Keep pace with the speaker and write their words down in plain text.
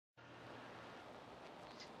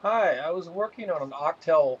Hi, I was working on an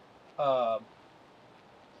Octel uh,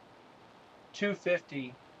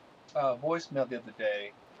 250 voicemail the other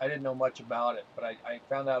day. I didn't know much about it, but I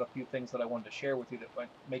found out a few things that I wanted to share with you that might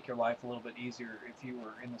make your life a little bit easier if you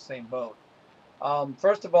were in the same boat.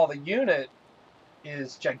 First of all, the unit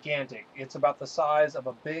is gigantic. It's about the size of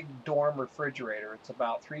a big dorm refrigerator. It's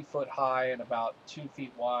about 3 foot high and about 2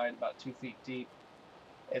 feet wide, about 2 feet deep.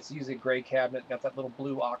 It's usually a gray cabinet, got that little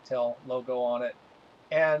blue Octel logo on it.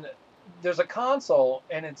 And there's a console,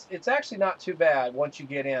 and it's actually not too bad once you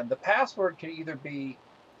get in. The password could either be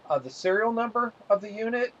the serial number of the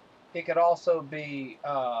unit. It could also be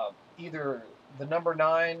either the number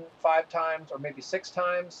 9 5 times or maybe 6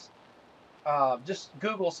 times. Just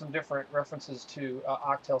Google some different references to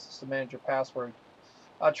Octel System Manager password.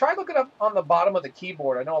 Try looking up on the bottom of the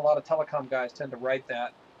keyboard. I know a lot of telecom guys tend to write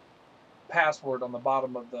that password on the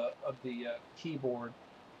bottom of the keyboard,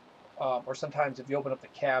 or sometimes if you open up the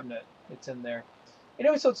cabinet, it's in there.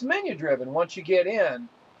 Anyway, so it's menu driven once you get in.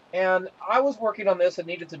 And I was working on this and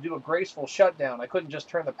needed to do a graceful shutdown. I couldn't just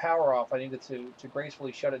turn the power off. I needed to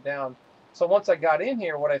gracefully shut it down. So once I got in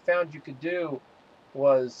here, what I found you could do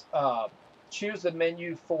was choose the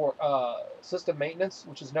menu for system maintenance,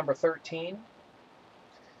 which is number 13.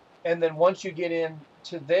 And then once you get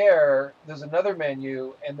into there, there's another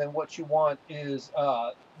menu. And then what you want is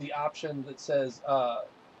the option that says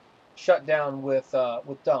shut down with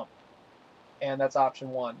dump, and that's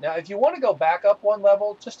option one. Now, if you want to go back up one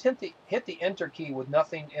level, just hit the enter key with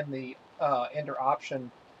nothing in the enter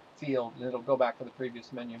option field, and it'll go back to the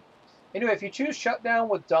previous menu. Anyway, if you choose shutdown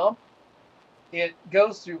with dump, it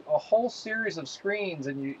goes through a whole series of screens,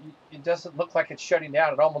 and it doesn't look like it's shutting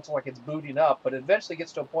down. It almost looks like it's booting up, but it eventually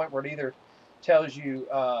gets to a point where it either tells you,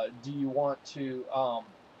 do you want to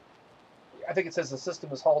I think it says the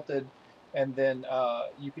system is halted, and then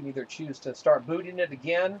you can either choose to start booting it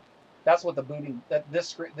again. That's what the booting,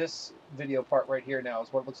 this video part right here now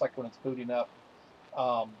is what it looks like when it's booting up.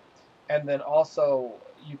 Um, and then also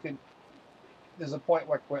you can, there's a point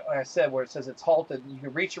like I said where it says it's halted. You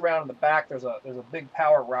can reach around in the back. There's a big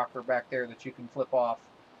power rocker back there that you can flip off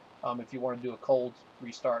if you want to do a cold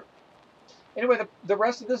restart. Anyway, the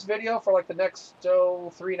rest of this video for like the next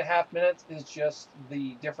 3.5 minutes is just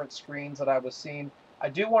the different screens that I was seeing. I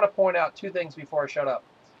do want to point out two things before I shut up.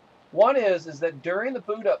 One is that during the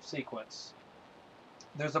boot up sequence,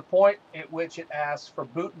 there's a point at which it asks for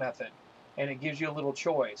boot method, and it gives you a little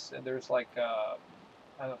choice. And there's like I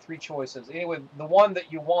don't know, 3 choices. Anyway, the one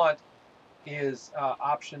that you want is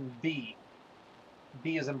option B.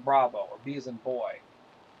 B is in Bravo, or B is in boy,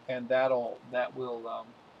 and that will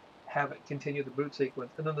have it continue the boot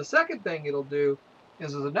sequence. And then the second thing it'll do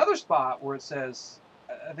is there's another spot where it says,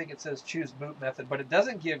 I think it says choose boot method, but it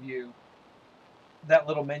doesn't give you that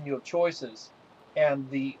little menu of choices. And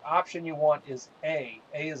the option you want is A.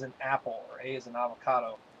 A is an apple, or A is an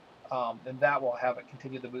avocado, and that will have it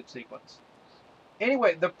continue the boot sequence.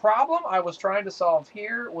 Anyway, the problem I was trying to solve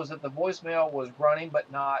here was that the voicemail was running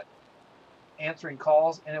but not answering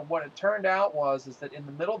calls, and what it turned out is that in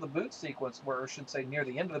the middle of the boot sequence, or I should say near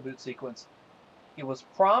the end of the boot sequence, it was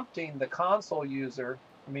prompting the console user,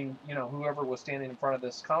 I mean, whoever was standing in front of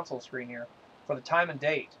this console screen here, for the time and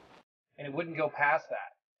date, and it wouldn't go past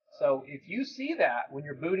that. So if you see that when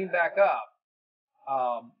you're booting back up,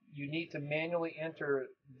 you need to manually enter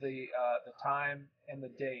the time and the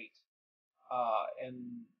date,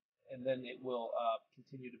 and then it will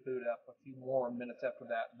continue to boot up a few more minutes after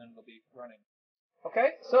that, and then it'll be running.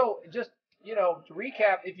 Okay, so just to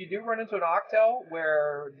recap, if you do run into an Octel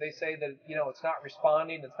where they say that it's not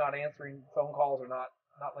responding, it's not answering phone calls, or not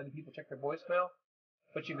letting people check their voicemail,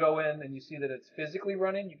 but you go in and you see that it's physically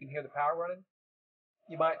running, you can hear the power running,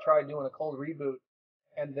 you might try doing a cold reboot,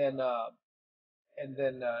 and then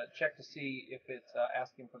check to see if it's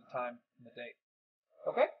asking for the time and the date.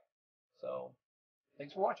 Okay, so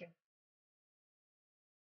thanks for watching.